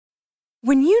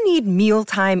When you need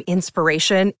mealtime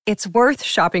inspiration, it's worth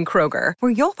shopping Kroger,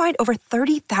 where you'll find over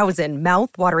 30,000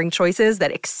 mouth-watering choices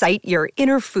that excite your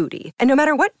inner foodie. And no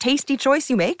matter what tasty choice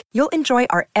you make, you'll enjoy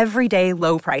our everyday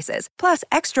low prices, plus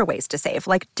extra ways to save,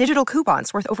 like digital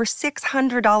coupons worth over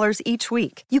 $600 each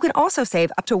week. You can also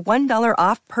save up to $1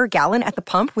 off per gallon at the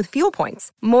pump with fuel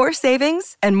points. More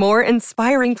savings and more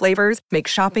inspiring flavors make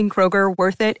shopping Kroger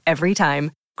worth it every time.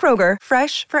 Kroger,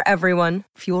 fresh for everyone.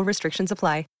 Fuel restrictions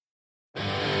apply.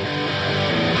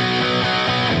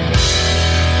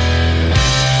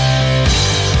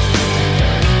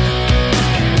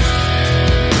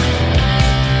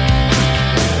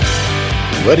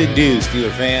 What it do,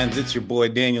 Steeler fans? It's your boy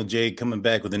Daniel J coming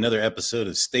back with another episode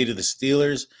of State of the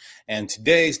Steelers. And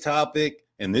today's topic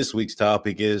and this week's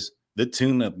topic is the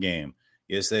tune-up game.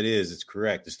 Yes, that is. It's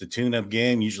correct. It's the tune-up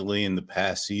game. Usually in the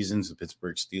past seasons, the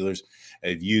Pittsburgh Steelers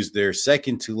have used their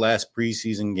second to last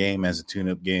preseason game as a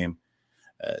tune-up game.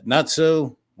 Not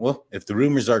so, well, if the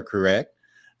rumors are correct,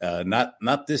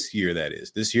 not this year, that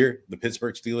is. This year, the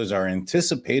Pittsburgh Steelers are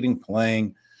anticipating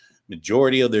playing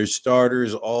majority of their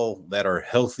starters, all that are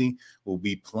healthy, will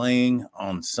be playing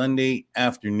on Sunday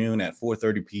afternoon at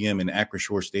 4:30 p.m. in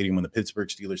Acrisure Stadium when the Pittsburgh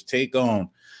Steelers take on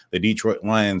the Detroit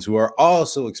Lions, who are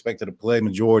also expected to play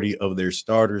majority of their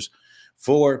starters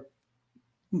for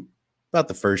about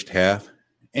the first half.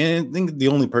 And I think the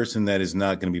only person that is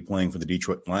not going to be playing for the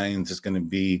Detroit Lions is going to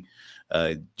be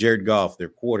Jared Goff, their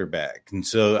quarterback. And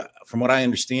so from what I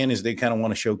understand is they kind of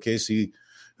want to showcase who's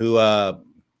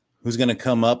going to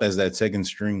come up as that second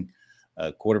string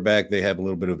quarterback. They have a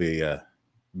little bit of a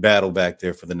battle back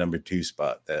there for the number 2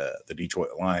 spot, the Detroit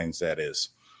Lions, that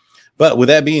is. But with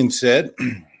that being said,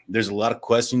 there's a lot of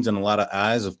questions and a lot of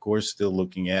eyes, of course, still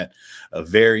looking at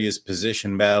various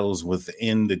position battles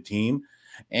within the team,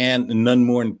 and none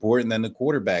more important than the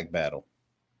quarterback battle.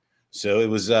 So it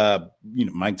was,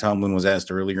 Mike Tomlin was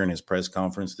asked earlier in his press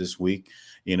conference this week,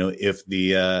 if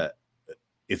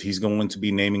he's going to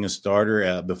be naming a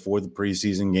starter before the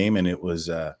preseason game. And it was,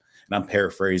 and I'm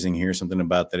paraphrasing here, something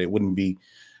about that it wouldn't be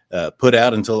put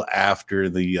out until after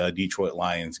the Detroit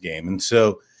Lions game. And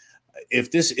so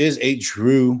if this is a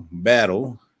true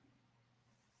battle,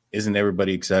 isn't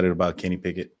everybody excited about Kenny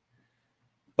Pickett?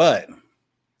 But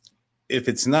if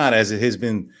it's not, as it has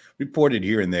been reported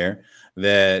here and there,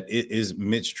 that it is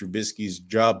Mitch Trubisky's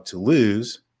job to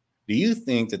lose, do you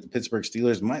think that the Pittsburgh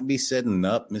Steelers might be setting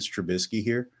up Mitch Trubisky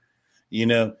here?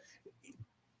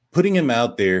 Putting him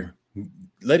out there,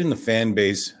 letting the fan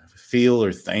base feel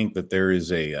or think that there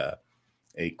is a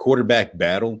quarterback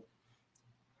battle.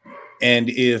 And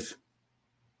if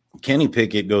Kenny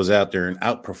Pickett goes out there and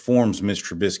outperforms Mitch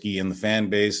Trubisky, and the fan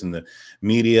base and the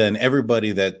media and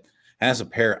everybody that has a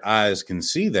pair of eyes can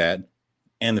see that,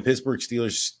 and the Pittsburgh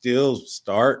Steelers still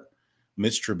start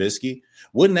Mitch Trubisky,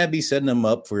 wouldn't that be setting him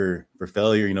up for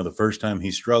failure? The first time he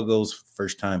struggles,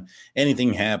 first time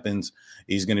anything happens,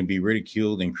 he's going to be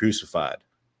ridiculed and crucified.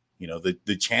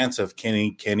 The chance of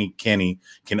Kenny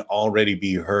can already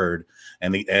be heard,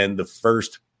 and the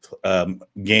first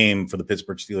game for the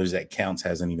Pittsburgh Steelers that counts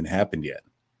hasn't even happened yet.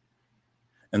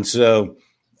 And so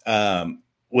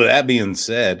with that being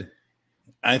said,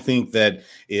 I think that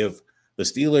if the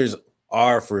Steelers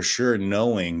are for sure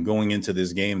knowing going into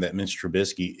this game that Mitch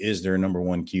Trubisky is their number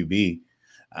 1 QB,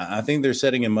 I think they're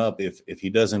setting him up if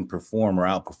he doesn't perform or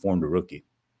outperform the rookie.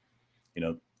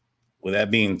 With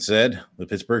that being said, the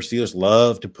Pittsburgh Steelers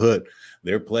love to put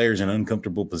their players in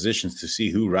uncomfortable positions to see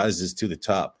who rises to the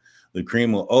top. The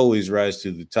cream will always rise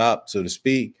to the top, so to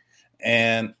speak.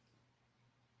 And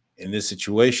in this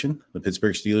situation, the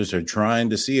Pittsburgh Steelers are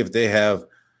trying to see if they have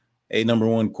a number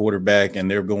 1 quarterback, and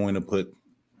they're going to put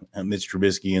Mitch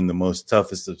Trubisky in the most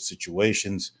toughest of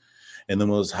situations and the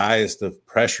most highest of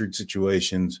pressured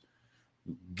situations,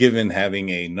 given having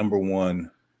a number 1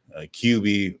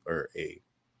 QB or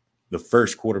the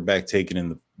first quarterback taken in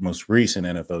the most recent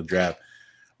NFL draft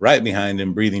right behind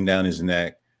him, breathing down his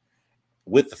neck,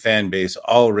 with the fan base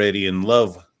already in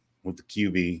love with the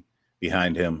QB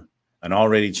behind him and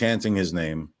already chanting his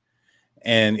name.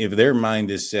 And if their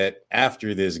mind is set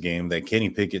after this game that Kenny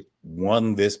Pickett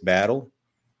won this battle,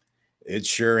 it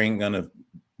sure ain't going to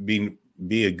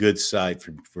be a good sight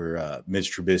for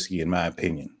Mitch Trubisky, in my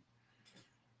opinion.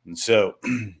 And so,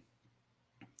 in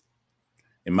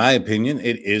my opinion,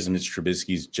 it is Mitch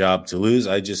Trubisky's job to lose.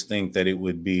 I just think that it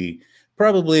would be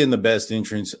probably in the best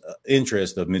interest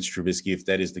of Mitch Trubisky, if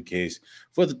that is the case,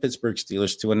 for the Pittsburgh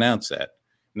Steelers to announce that.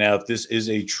 Now, if this is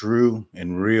a true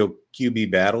and real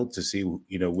QB battle to see,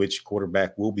 which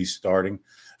quarterback will be starting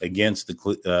against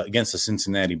the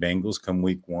Cincinnati Bengals come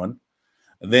week 1,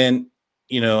 then,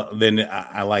 then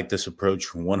I like this approach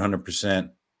 100%.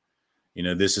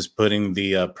 This is putting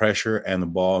the pressure and the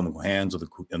ball in the hands of the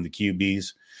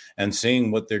QBs and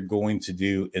seeing what they're going to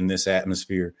do in this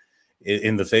atmosphere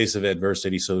in the face of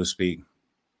adversity, so to speak.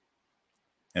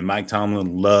 And Mike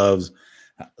Tomlin loves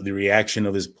the reaction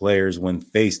of his players when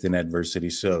faced in adversity.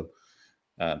 So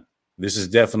this is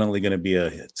definitely going to be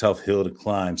a tough hill to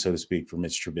climb, so to speak, for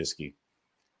Mitch Trubisky.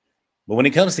 But when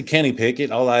it comes to Kenny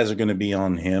Pickett, all eyes are going to be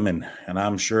on him. And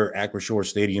I'm sure Acrisure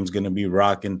Stadium is going to be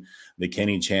rocking the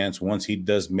Kenny chants once he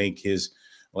does make his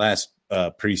last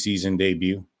preseason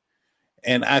debut.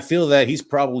 And I feel that he's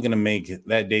probably going to make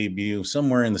that debut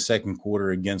somewhere in the second quarter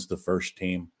against the first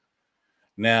team.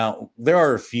 Now, there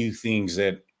are a few things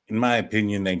that, in my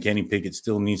opinion, that Kenny Pickett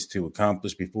still needs to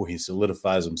accomplish before he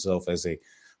solidifies himself as a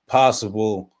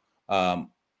possible,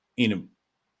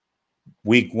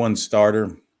 week one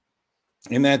starter.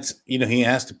 And that's, he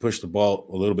has to push the ball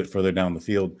a little bit further down the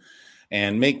field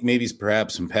and make maybe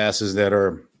perhaps some passes that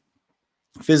are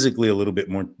physically a little bit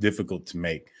more difficult to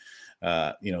make.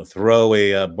 Throw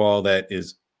a ball that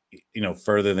is,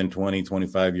 further than 20,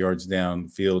 25 yards down the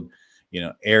field,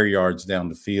 air yards down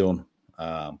the field.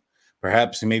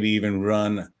 Perhaps maybe even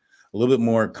run a little bit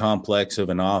more complex of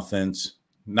an offense,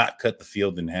 not cut the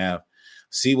field in half,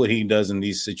 see what he does in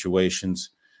these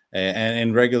situations.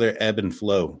 And regular ebb and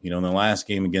flow. In the last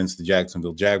game against the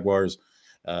Jacksonville Jaguars,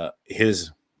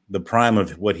 the prime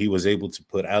of what he was able to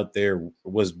put out there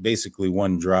was basically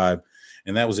one drive,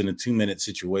 and that was in a 2-minute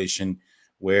situation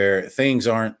where things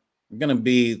aren't going to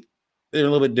be. They're a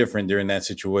little bit different during that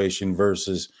situation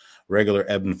versus regular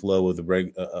ebb and flow of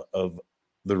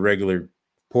the regular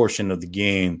portion of the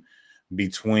game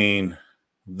between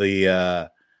the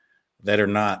that are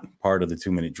not part of the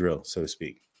 2-minute drill, so to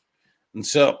speak. And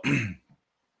so,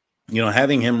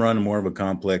 having him run more of a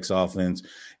complex offense,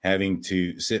 having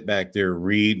to sit back there,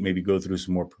 read, maybe go through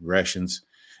some more progressions,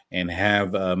 and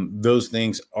have those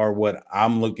things are what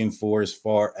I'm looking for as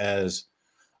far as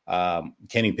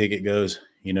Kenny Pickett goes.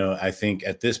 I think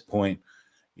at this point,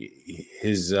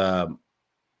 his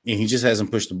he just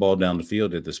hasn't pushed the ball down the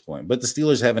field at this point. But the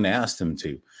Steelers haven't asked him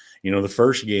to. The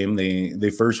first game, they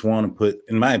first want to put,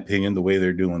 in my opinion, the way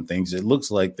they're doing things, it looks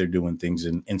like they're doing things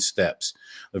in steps.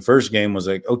 The first game was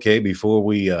like, okay, before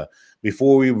we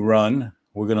run,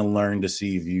 we're going to learn to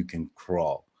see if you can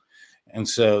crawl. And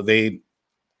so they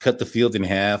cut the field in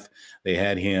half. They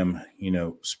had him,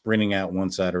 sprinting out one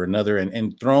side or another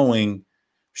and throwing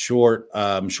short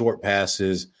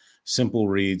passes, simple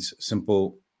reads,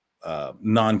 simple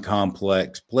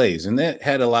non-complex plays. And that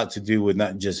had a lot to do with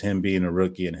not just him being a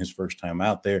rookie and his first time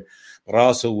out there, but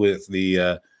also with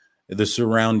the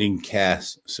surrounding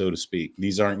cast, so to speak.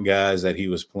 These aren't guys that he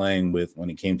was playing with when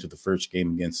it came to the first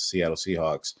game against the Seattle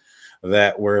Seahawks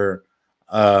that were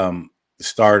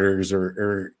starters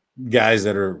or guys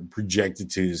that are projected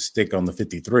to stick on the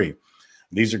 53.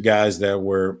 These are guys that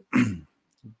were,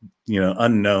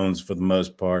 unknowns for the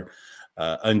most part.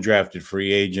 Undrafted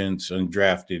free agents,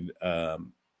 undrafted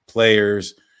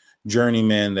players,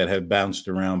 journeymen that have bounced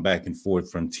around back and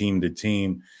forth from team to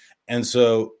team. And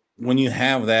so when you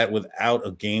have that without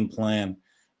a game plan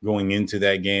going into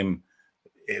that game,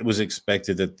 it was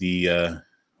expected that the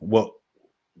what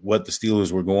the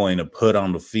Steelers were going to put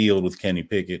on the field with Kenny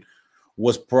Pickett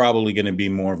was probably going to be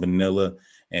more vanilla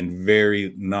and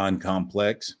very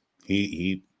non-complex.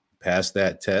 He passed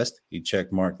that test. He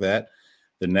checkmarked that.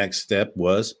 The next step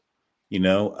was,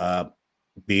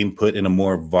 being put in a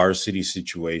more varsity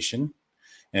situation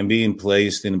and being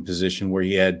placed in a position where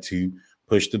he had to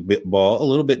push the ball a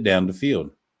little bit down the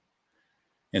field.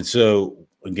 And so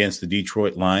against the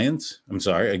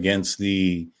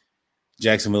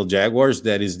Jacksonville Jaguars,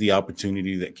 that is the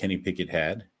opportunity that Kenny Pickett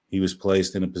had. He was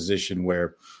placed in a position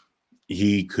where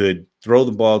he could throw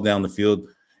the ball down the field,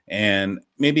 and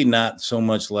maybe not so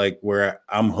much like where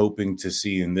I'm hoping to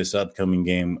see in this upcoming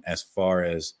game as far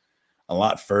as a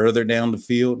lot further down the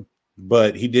field.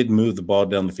 But he did move the ball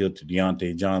down the field to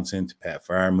Deontay Johnson, to Pat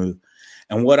Freiermuth.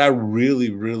 And what I really,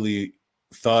 really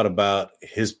thought about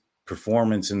his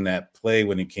performance in that play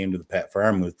when it came to the Pat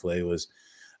Freiermuth play was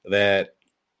that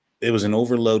it was an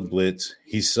overload blitz.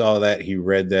 He saw that. He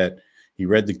read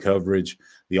the coverage.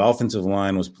 The offensive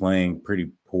line was playing pretty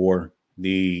poor.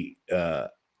 The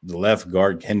left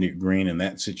guard, Kendrick Green, in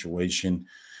that situation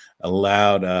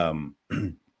allowed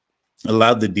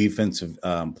the defensive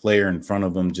player in front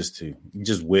of him just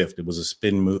whiffed. It was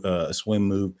a swim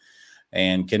move,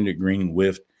 and Kendrick Green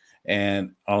whiffed.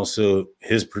 And also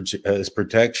his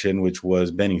protection, which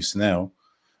was Benny Snell,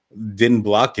 didn't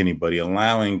block anybody,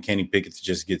 allowing Kenny Pickett to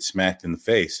just get smacked in the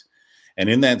face. And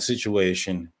in that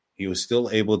situation, he was still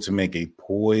able to make a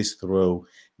poised throw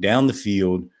down the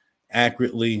field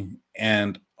accurately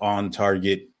and on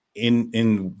target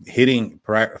in hitting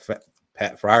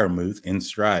Pat Fryermuth in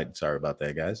stride. Sorry about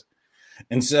that, guys.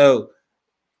 And so,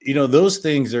 those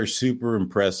things are super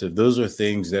impressive. Those are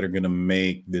things that are going to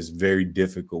make this very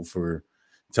difficult for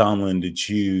Tomlin to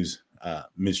choose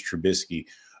Mitch Trubisky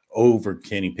over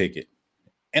Kenny Pickett.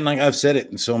 And like I've said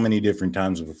it so many different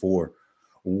times before,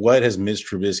 what has Mitch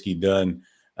Trubisky done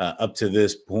up to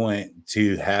this point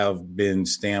to have been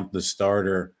stamped the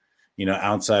starter,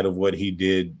 outside of what he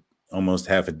did almost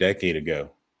half a decade ago?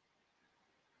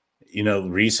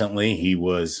 Recently he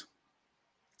was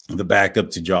the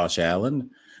backup to Josh Allen.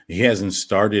 He hasn't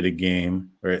started a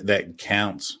game that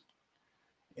counts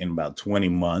in about 20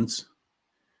 months.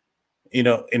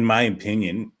 In my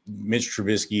opinion, Mitch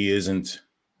Trubisky isn't,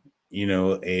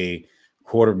 a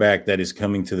quarterback that is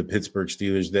coming to the Pittsburgh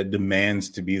Steelers that demands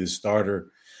to be the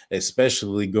starter,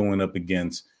 especially going up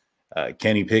against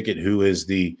Kenny Pickett, who is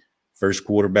the first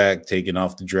quarterback taken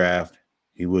off the draft.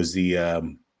 He was the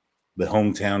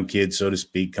hometown kid, so to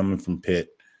speak, coming from Pitt.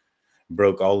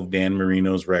 Broke all of Dan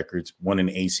Marino's records, won an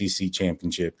ACC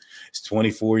championship. He's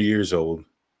 24 years old.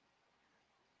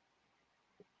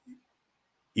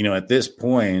 At this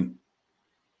point,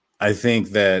 I think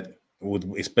that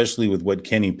especially with what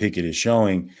Kenny Pickett is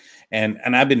showing, and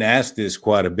I've been asked this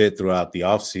quite a bit throughout the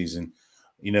offseason,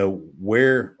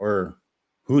 where or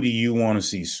who do you want to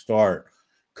see start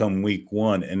come week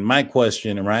one? And my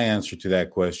question and my answer to that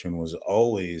question was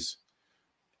always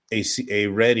a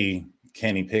ready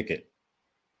Kenny Pickett.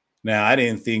 Now, I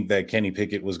didn't think that Kenny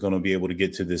Pickett was going to be able to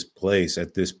get to this place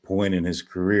at this point in his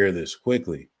career this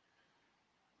quickly.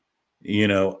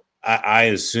 I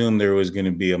assumed there was going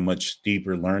to be a much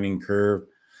steeper learning curve.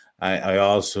 I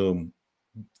also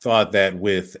thought that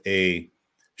with a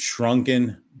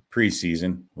shrunken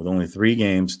preseason, with only 3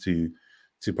 games to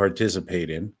participate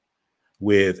in,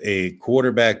 with a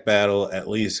quarterback battle at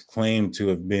least claimed to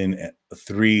have been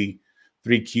three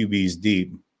QBs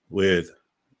deep with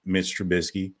Mitch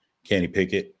Trubisky, Kenny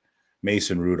Pickett,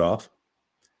 Mason Rudolph.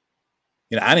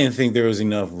 I didn't think there was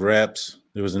enough reps.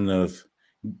 There was enough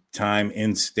time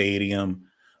in stadium.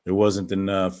 There wasn't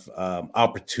enough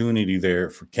opportunity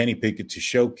there for Kenny Pickett to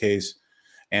showcase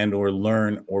and or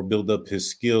learn or build up his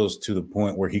skills to the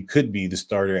point where he could be the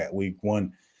starter at week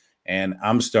one. And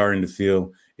I'm starting to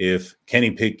feel if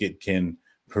Kenny Pickett can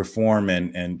perform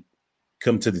and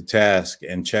come to the task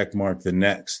and check mark the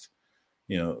next,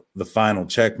 the final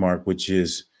check mark, which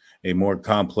is a more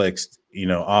complex,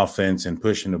 offense and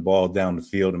pushing the ball down the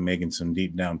field and making some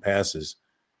deep down passes,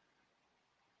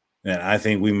 then I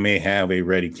think we may have a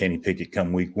ready Kenny Pickett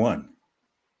come week one.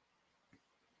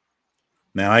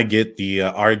 Now, I get the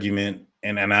argument,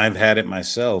 and I've had it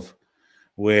myself,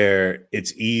 where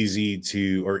it's easier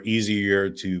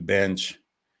to bench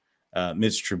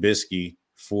Mitch Trubisky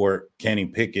for Kenny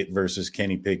Pickett versus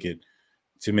Kenny Pickett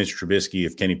to Mitch Trubisky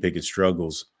if Kenny Pickett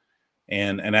struggles.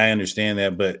 And I understand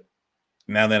that, but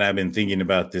now that I've been thinking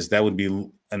about this, that would be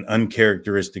an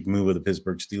uncharacteristic move of the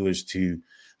Pittsburgh Steelers to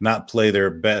not play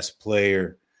their best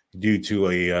player due to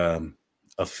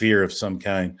a fear of some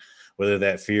kind, whether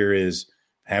that fear is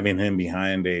having him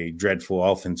behind a dreadful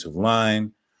offensive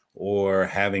line or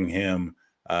having him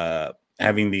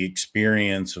having the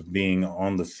experience of being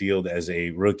on the field as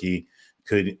a rookie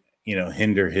could,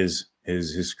 hinder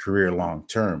his career long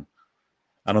term.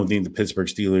 I don't think the Pittsburgh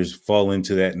Steelers fall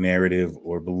into that narrative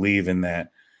or believe in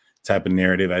that type of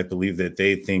narrative. I believe that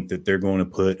they think that they're going to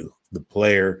put the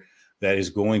player that is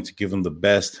going to give them the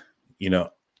best,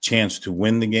 chance to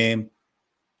win the game.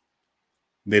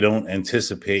 They don't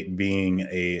anticipate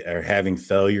having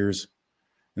failures.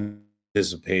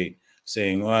 Anticipate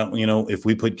saying, well, if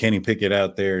we put Kenny Pickett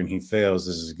out there and he fails,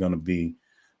 this is going to be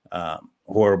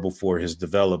horrible for his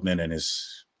development and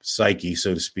his psyche,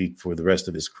 so to speak, for the rest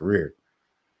of his career.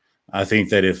 I think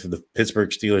that if the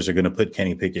Pittsburgh Steelers are going to put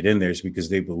Kenny Pickett in there, it's because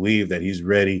they believe that he's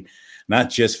ready, not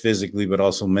just physically, but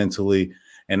also mentally,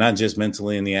 and not just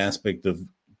mentally in the aspect of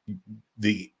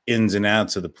the ins and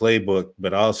outs of the playbook,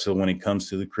 but also when it comes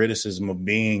to the criticism of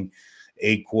being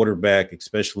a quarterback,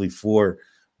 especially for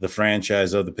the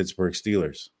franchise of the Pittsburgh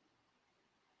Steelers.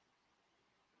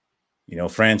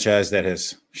 Franchise that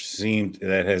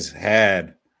has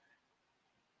had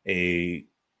a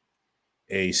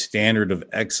standard of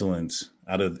excellence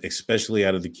especially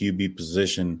out of the QB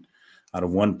position, out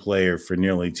of one player for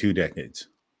nearly 2 decades.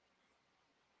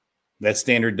 That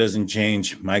standard doesn't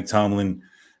change. Mike Tomlin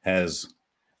has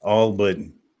all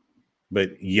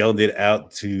but yelled it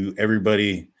out to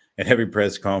everybody at every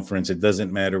press conference. It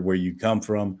doesn't matter where you come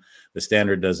from. The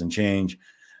standard doesn't change.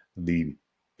 The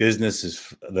business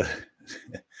is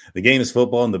the game is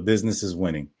football and the business is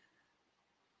winning.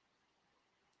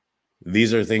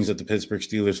 These are things that the Pittsburgh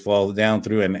Steelers fall down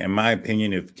through. And in my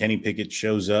opinion, if Kenny Pickett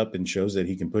shows up and shows that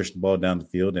he can push the ball down the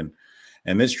field and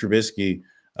Mitch Trubisky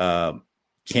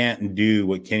can't do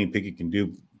what Kenny Pickett can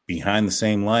do behind the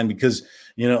same line, because,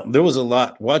 there was a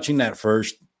lot watching that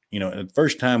first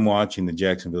time watching the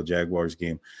Jacksonville Jaguars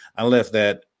game. I left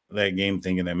that game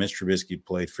thinking that Mitch Trubisky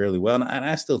played fairly well. And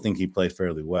I still think he played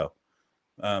fairly well.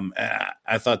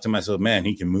 I thought to myself, man,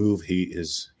 he can move.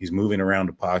 He's moving around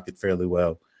the pocket fairly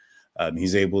well.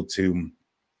 He's able to,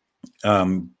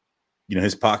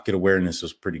 his pocket awareness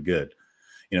was pretty good.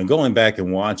 Going back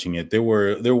and watching it, there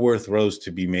were throws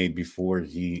to be made before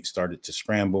he started to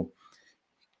scramble.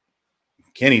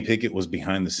 Kenny Pickett was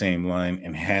behind the same line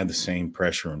and had the same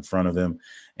pressure in front of him.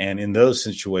 And in those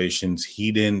situations,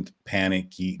 he didn't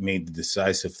panic. He made the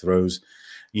decisive throws.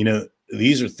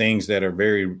 These are things that are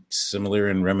very similar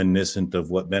and reminiscent of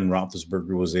what Ben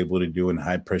Roethlisberger was able to do in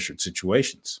high-pressured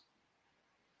situations.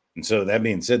 And so that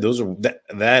being said,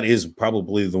 that is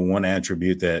probably the one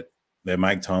attribute that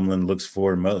Mike Tomlin looks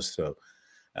for most. So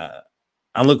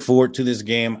I look forward to this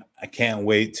game. I can't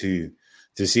wait to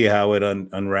see how it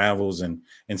unravels and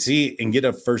see and get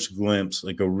a first glimpse,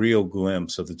 like a real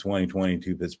glimpse of the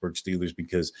 2022 Pittsburgh Steelers,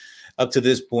 because up to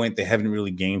this point, they haven't really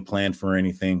game planned for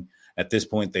anything. At this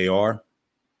point, they're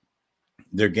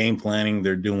game planning.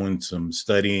 They're doing some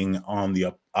studying on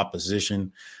the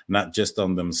opposition, not just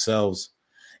on themselves.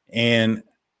 And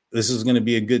this is going to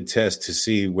be a good test to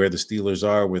see where the Steelers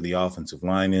are, where the offensive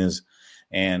line is,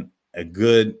 and a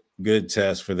good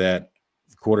test for that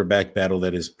quarterback battle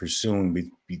that is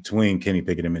pursuing between Kenny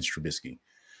Pickett and Mitch Trubisky.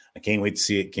 I can't wait to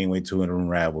see it. Can't wait to it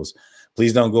unravels.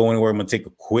 Please don't go anywhere. I'm going to take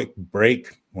a quick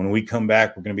break. When we come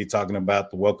back, we're going to be talking about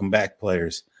the welcome back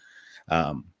players.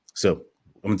 So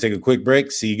I'm going to take a quick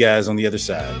break. See you guys on the other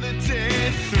side.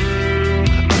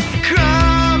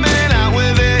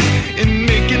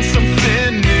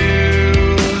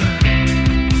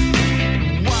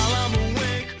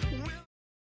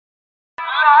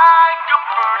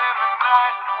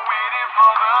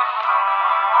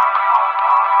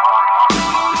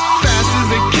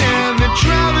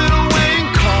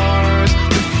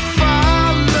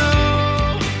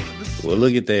 Well,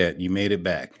 look at that. You made it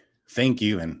back. Thank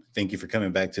you. And thank you for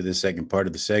coming back to this second part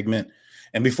of the segment.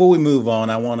 And before we move on,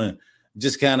 I want to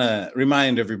just kind of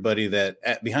remind everybody that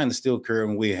at Behind the Steel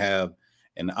Curtain, we have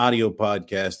an audio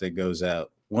podcast that goes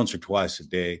out once or twice a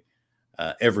day.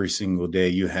 Every single day,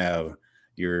 you have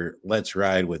your Let's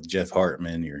Ride with Jeff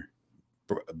Hartman, your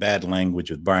Bad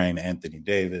Language with Brian Anthony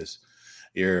Davis,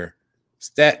 your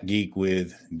Stat Geek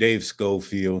with Dave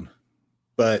Schofield.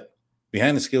 But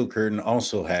Behind the Steel Curtain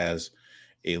also has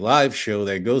a live show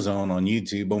that goes on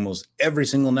YouTube almost every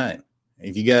single night.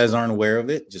 If you guys aren't aware of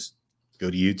it, just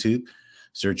go to YouTube,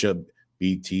 search up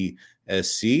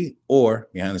BTSC or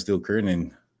Behind the Steel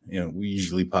Curtain, and we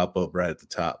usually pop up right at the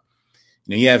top.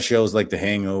 You have shows like The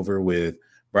Hangover with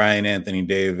Brian Anthony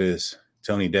Davis,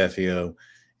 Tony Defeo,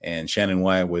 and Shannon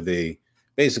Wyatt, where they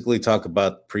basically talk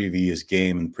about the previous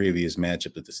game and previous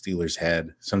matchup that the Steelers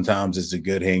had. Sometimes it's a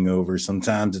good hangover,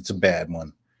 sometimes it's a bad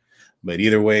one. But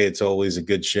either way, it's always a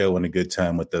good show and a good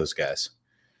time with those guys.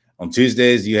 On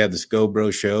Tuesdays, you have the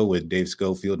Scobro Show with Dave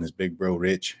Schofield and his big bro,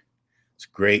 Rich. It's a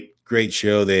great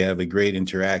show. They have a great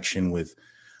interaction with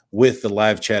the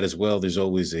live chat as well. There's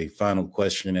always a final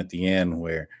question at the end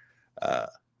where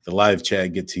the live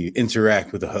chat get to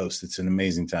interact with the host. It's an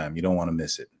amazing time. You don't want to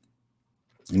miss it.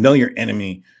 Know Your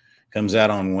Enemy comes out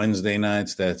on Wednesday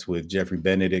nights. That's with Jeffrey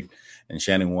Benedict and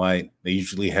Shannon White. They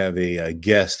usually have a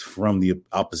guest from the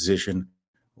opposition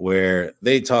where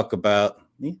they talk about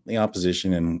the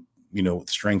opposition and,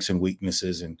 strengths and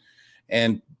weaknesses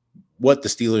and what the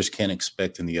Steelers can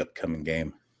expect in the upcoming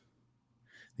game.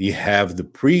 You have the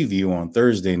preview on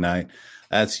Thursday night.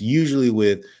 That's usually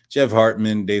with Jeff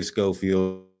Hartman, Dave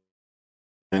Schofield,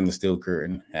 and the Steel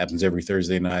Curtain. Happens every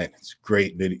Thursday night. It's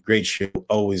great show,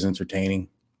 always entertaining.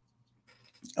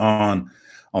 On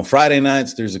Friday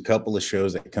nights, there's a couple of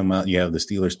shows that come out. You have the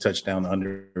Steelers Touchdown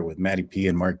Under with Matty P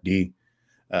and Mark D.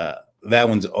 That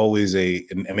one's always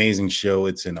an amazing show.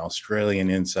 It's an Australian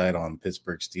insight on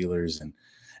Pittsburgh Steelers and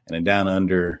a down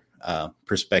under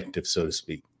perspective, so to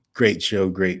speak. Great show,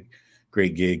 great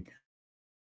gig.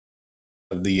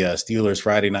 The Steelers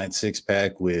Friday Night Six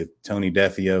Pack with Tony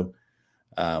Defeo,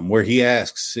 where he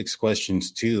asks 6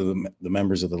 questions to the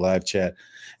members of the live chat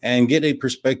and get a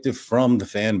perspective from the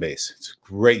fan base. It's a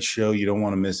great show. You don't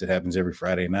want to miss it. It happens every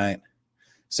Friday night.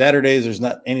 Saturdays, there's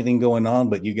not anything going on,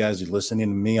 but you guys are listening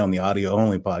to me on the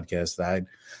audio-only podcast side.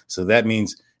 So that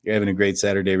means you're having a great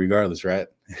Saturday regardless, right?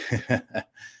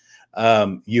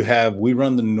 We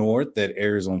Run the North that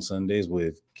airs on Sundays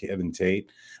with Kevin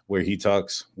Tate, where he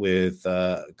talks with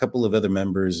a couple of other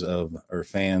members of or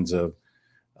fans of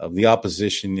the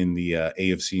opposition in the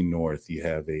AFC North. You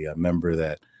have a member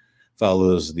that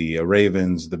follows the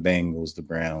Ravens, the Bengals, the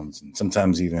Browns, and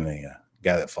sometimes even a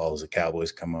guy that follows the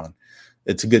Cowboys. Come on.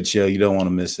 It's a good show. You don't want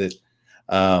to miss it.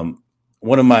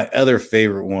 One of my other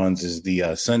favorite ones is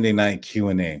the Sunday night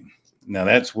Q&A. Now,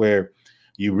 that's where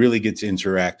you really get to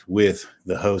interact with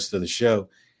the host of the show.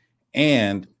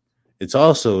 And it's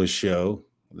also a show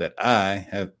that I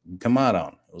have come out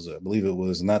on. I believe it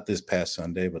was not this past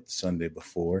Sunday, but the Sunday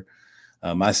before.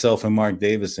 Myself and Mark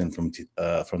Davison from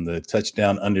the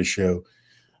Touchdown Under Show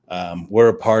were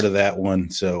a part of that one.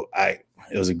 So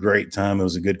it was a great time. It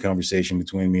was a good conversation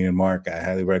between me and Mark. I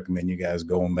highly recommend you guys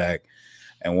going back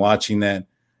and watching that.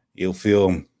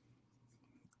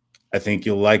 I think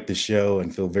you'll like the show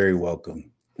and feel very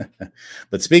welcome.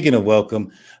 But speaking of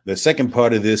welcome, the second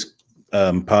part of this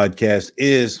podcast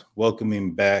is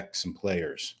welcoming back some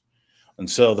players. And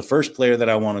so the first player that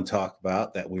I want to talk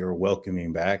about that we are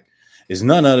welcoming back is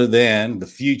none other than the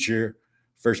future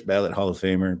first ballot Hall of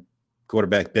Famer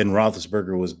quarterback Ben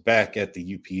Roethlisberger was back at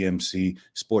the UPMC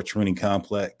Sports Training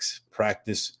Complex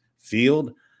practice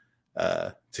field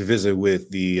to visit with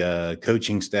the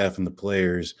coaching staff and the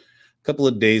players a couple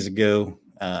of days ago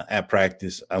at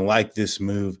practice. I like this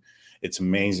move. It's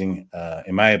amazing.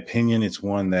 In my opinion, it's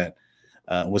one that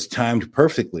was timed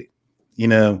perfectly.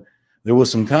 There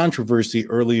was some controversy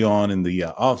early on in the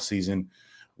offseason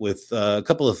with a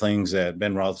couple of things that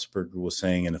Ben Roethlisberger was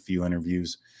saying in a few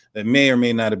interviews that may or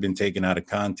may not have been taken out of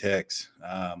context.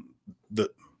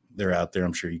 They're out there.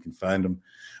 I'm sure you can find them.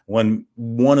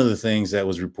 One of the things that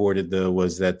was reported, though,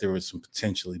 was that there was some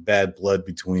potentially bad blood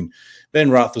between Ben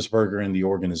Roethlisberger and the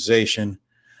organization.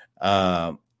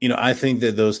 I think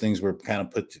that those things were kind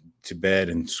of put to bed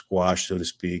and squashed, so to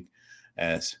speak,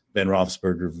 as Ben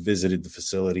Roethlisberger visited the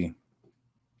facility.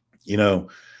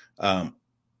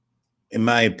 In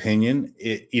my opinion,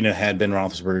 had Ben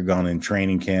Roethlisberger gone in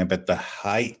training camp at the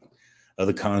height of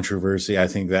the controversy, I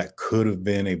think that could have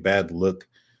been a bad look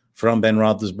from Ben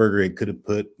Roethlisberger. It could have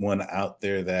put one out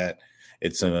there that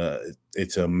it's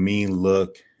a mean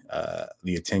look.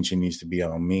 The attention needs to be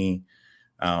on me.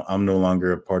 I'm no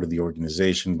longer a part of the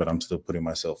organization, but I'm still putting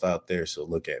myself out there. So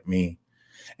look at me.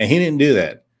 And he didn't do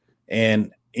that.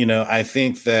 And, I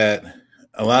think that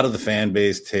a lot of the fan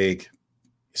base take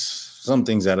some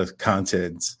things out of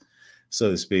context,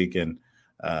 so to speak. And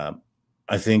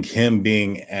I think him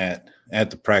being at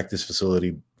the practice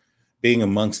facility, being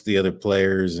amongst the other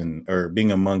players or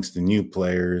being amongst the new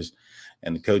players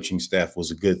and the coaching staff was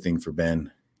a good thing for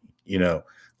Ben. The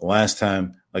last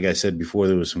time, like I said before,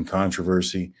 there was some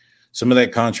controversy. Some of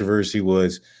that controversy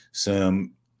was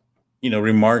some,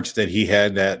 remarks that he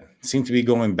had that seemed to be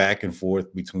going back and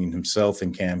forth between himself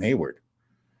and Cam Hayward.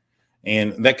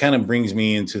 And that kind of brings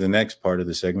me into the next part of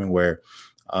the segment where,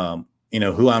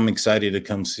 who I'm excited to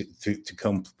come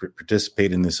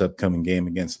participate in this upcoming game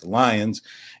against the Lions.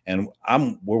 And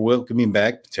we're welcoming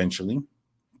back potentially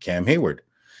Cam Hayward.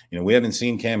 We haven't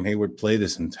seen Cam Hayward play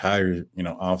this entire,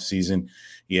 off season.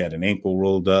 He had an ankle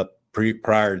rolled up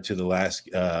prior to the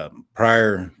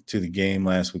game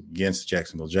last week against the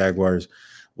Jacksonville Jaguars,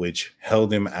 which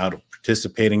held him out of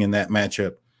participating in that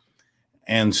matchup.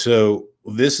 And so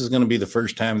this is going to be the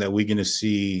first time that we're going to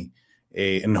see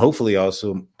and hopefully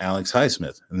also Alex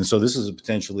Highsmith. And so this is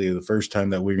potentially the first time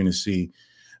that we're going to see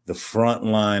the front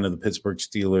line of the Pittsburgh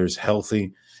Steelers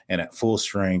healthy and at full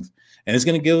strength. And it's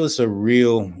going to give us a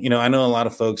real, I know a lot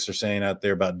of folks are saying out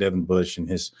there about Devin Bush and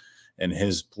his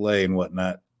play and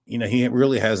whatnot. He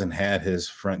really hasn't had his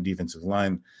front defensive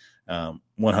line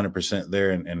 100%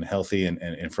 there and healthy and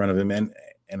in front of him. And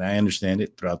I understand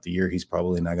it. Throughout the year, he's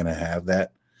probably not going to have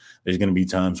that. There's going to be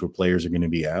times where players are going to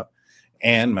be out.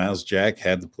 And Myles Jack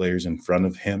had the players in front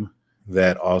of him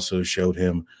that also showed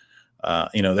him,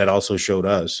 that also showed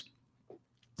us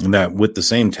that with the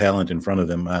same talent in front of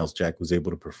them, Myles Jack was able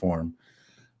to perform.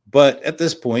 But at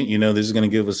this point, this is going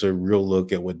to give us a real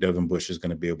look at what Devin Bush is going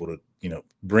to be able to,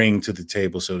 bring to the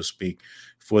table, so to speak,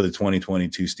 for the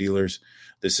 2022 Steelers.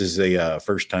 This is a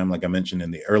first time, like I mentioned in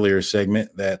the earlier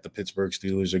segment, that the Pittsburgh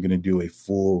Steelers are going to do a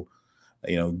full,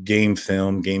 game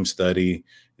film, game study.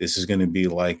 This is going to be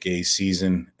like a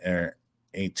season or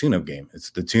a tune-up game.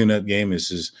 It's the tune-up game.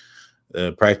 This is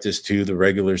practice to the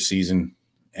regular season,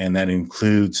 and that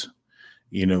includes,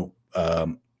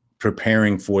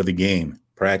 preparing for the game.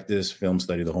 Practice, film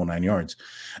study, the whole 9 yards.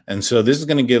 And so this is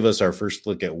going to give us our first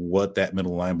look at what that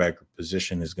middle linebacker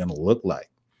position is going to look like.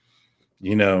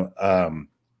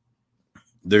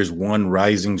 there's one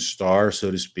rising star,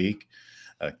 so to speak,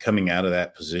 coming out of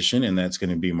that position, and that's going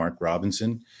to be Mark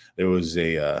Robinson. There was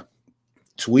a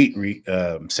tweet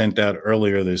sent out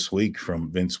earlier this week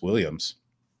from Vince Williams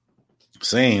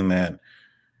saying that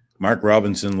Mark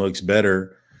Robinson looks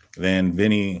better than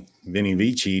Vinny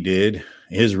Vici did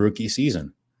his rookie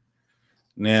season.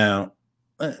 Now,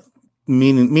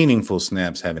 meaningful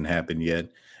snaps haven't happened yet,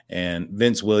 and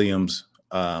Vince Williams,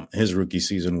 his rookie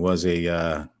season was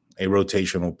a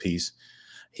rotational piece.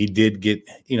 He did get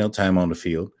time on the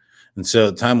field, and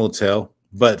so time will tell.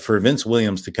 But for Vince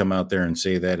Williams to come out there and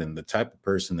say that, and the type of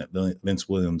person that Vince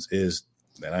Williams is,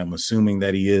 that I'm assuming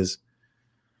that he is,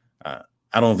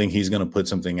 I don't think he's going to put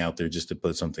something out there just to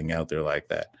put something out there like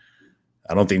that.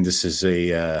 I don't think this is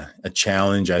a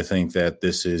challenge. I think that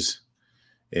this is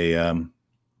a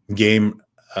game,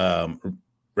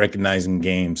 recognizing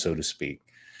game, so to speak.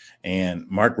 And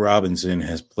Mark Robinson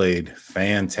has played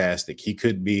fantastic. He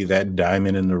could be that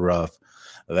diamond in the rough,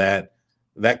 that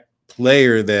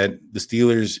player that the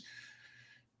Steelers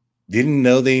didn't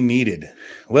know they needed.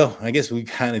 Well, I guess we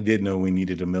kind of did know we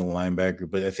needed a middle linebacker,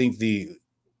 but I think the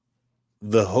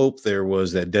hope there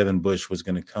was that Devin Bush was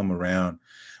going to come around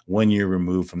 1 year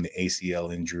removed from the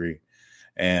ACL injury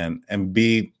and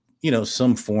be,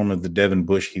 some form of the Devin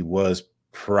Bush he was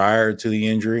prior to the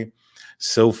injury.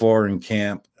 So far in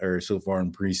camp, or so far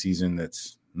in preseason,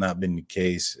 that's not been the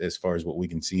case as far as what we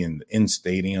can see in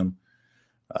stadium.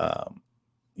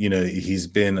 He's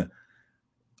been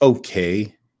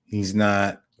okay. He's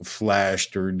not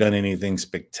flashed or done anything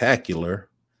spectacular.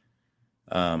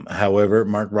 However,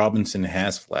 Mark Robinson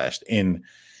has flashed in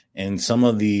some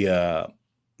of the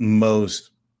most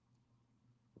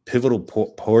pivotal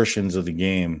portions of the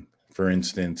game. For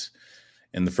instance,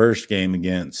 in the first game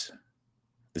against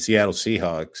the Seattle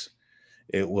Seahawks,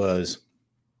 it was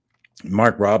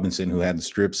Mark Robinson who had the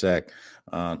strip sack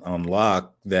on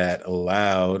lock that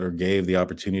allowed or gave the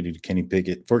opportunity to Kenny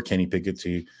Pickett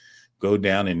to go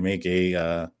down and make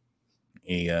a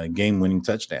game-winning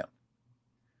touchdown.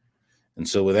 And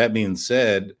so with that being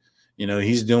said,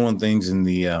 he's doing things in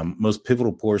the most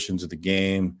pivotal portions of the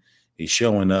game. He's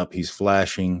showing up. He's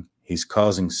flashing. He's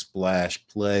causing splash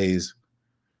plays.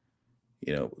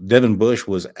 Devin Bush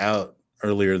was out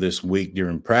earlier this week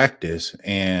during practice,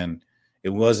 and it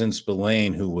wasn't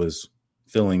Spillane who was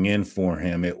filling in for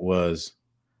him. It was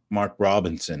Mark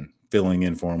Robinson filling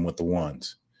in for him with the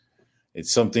ones.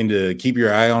 It's something to keep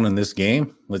your eye on in this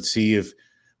game. Let's see if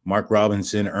Mark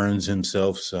Robinson earns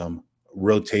himself some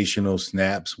rotational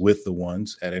snaps with the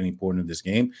ones at any point in this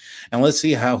game. And let's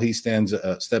see how he steps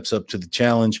up to the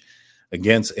challenge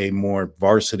against a more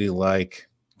varsity-like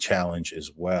challenge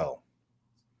as well.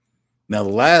 Now, the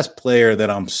last player that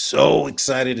I'm so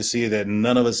excited to see that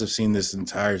none of us have seen this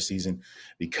entire season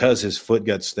because his foot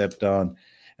got stepped on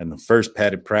in the first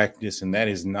padded practice, and that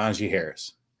is Najee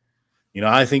Harris.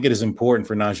 I think it is important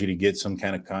for Najee to get some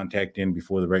kind of contact in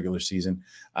before the regular season.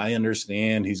 I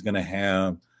understand he's going to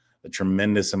have a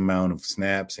tremendous amount of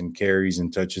snaps and carries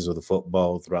and touches of the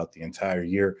football throughout the entire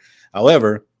year.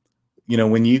 However,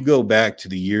 when you go back to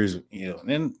the years,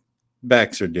 and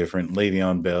backs are different.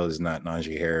 Le'Veon Bell is not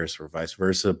Najee Harris or vice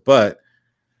versa. But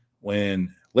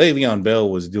when Le'Veon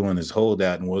Bell was doing his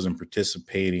holdout and wasn't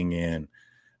participating in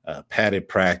padded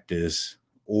practice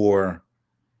or,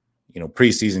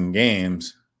 preseason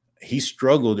games, he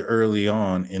struggled early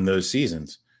on in those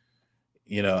seasons.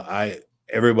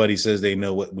 Everybody says they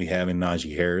know what we have in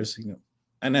Najee Harris,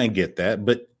 and I get that,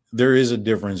 but there is a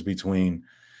difference between,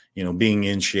 being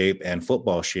in shape and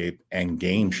football shape and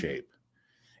game shape.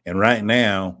 And right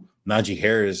now, Najee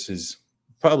Harris is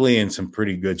probably in some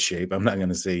pretty good shape. I'm not going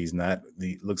to say he's not.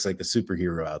 He looks like a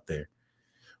superhero out there.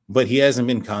 But he hasn't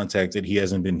been contacted. He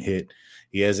hasn't been hit.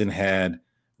 He hasn't had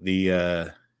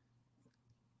the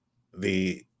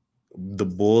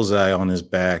bullseye on his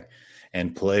back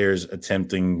and players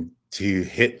attempting to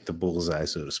hit the bullseye,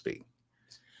 so to speak.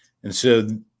 And so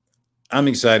I'm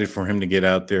excited for him to get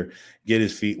out there, get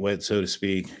his feet wet, so to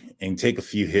speak, and take a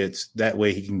few hits. That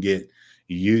way he can get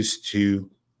used to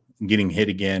getting hit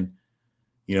again.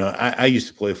 I used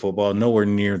to play football, nowhere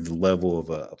near the level of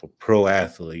a pro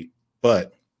athlete.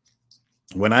 But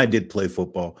when I did play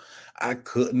football, I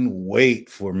couldn't wait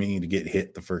for me to get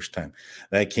hit the first time.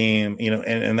 That came,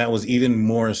 and that was even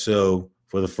more so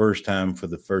for the first time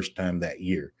that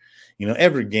year.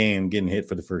 Every game getting hit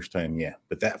for the first time, yeah.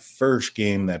 But that first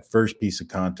game, that first piece of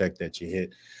contact that you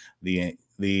hit,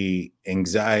 the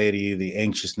anxiety, the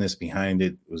anxiousness behind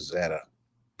it was at a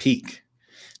peak.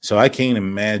 So I can't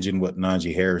imagine what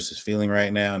Najee Harris is feeling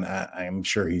right now, and I'm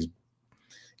sure he's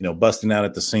busting out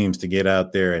at the seams to get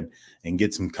out there and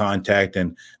get some contact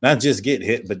and not just get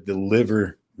hit, but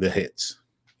deliver the hits.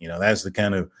 That's the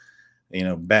kind of,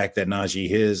 back that Najee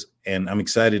is. And I'm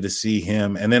excited to see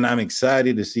him. And then I'm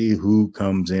excited to see who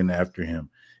comes in after him.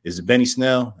 Is it Benny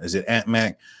Snell? Is it Ant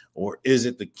Mac? Or is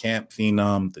it the camp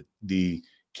phenom, the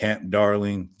camp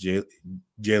darling,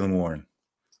 Jaylen Warren?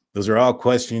 Those are all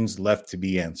questions left to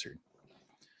be answered.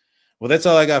 Well, that's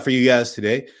all I got for you guys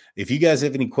today. If you guys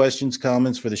have any questions,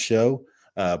 comments for the show,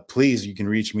 please, you can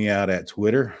reach me out at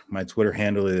Twitter. My Twitter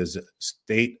handle is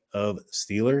State of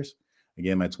Steelers.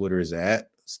 Again, my Twitter is at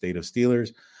State of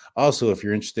Steelers. Also, if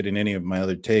you're interested in any of my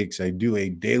other takes, I do a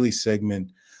daily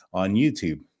segment on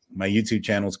YouTube. My YouTube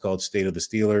channel is called State of the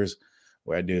Steelers,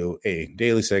 where I do a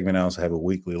daily segment. I also have a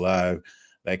weekly live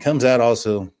that comes out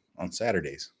also on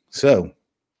Saturdays. So,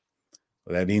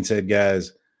 with that being said,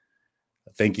 guys,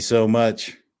 thank you so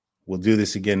much. We'll do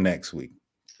this again next week.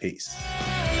 Peace.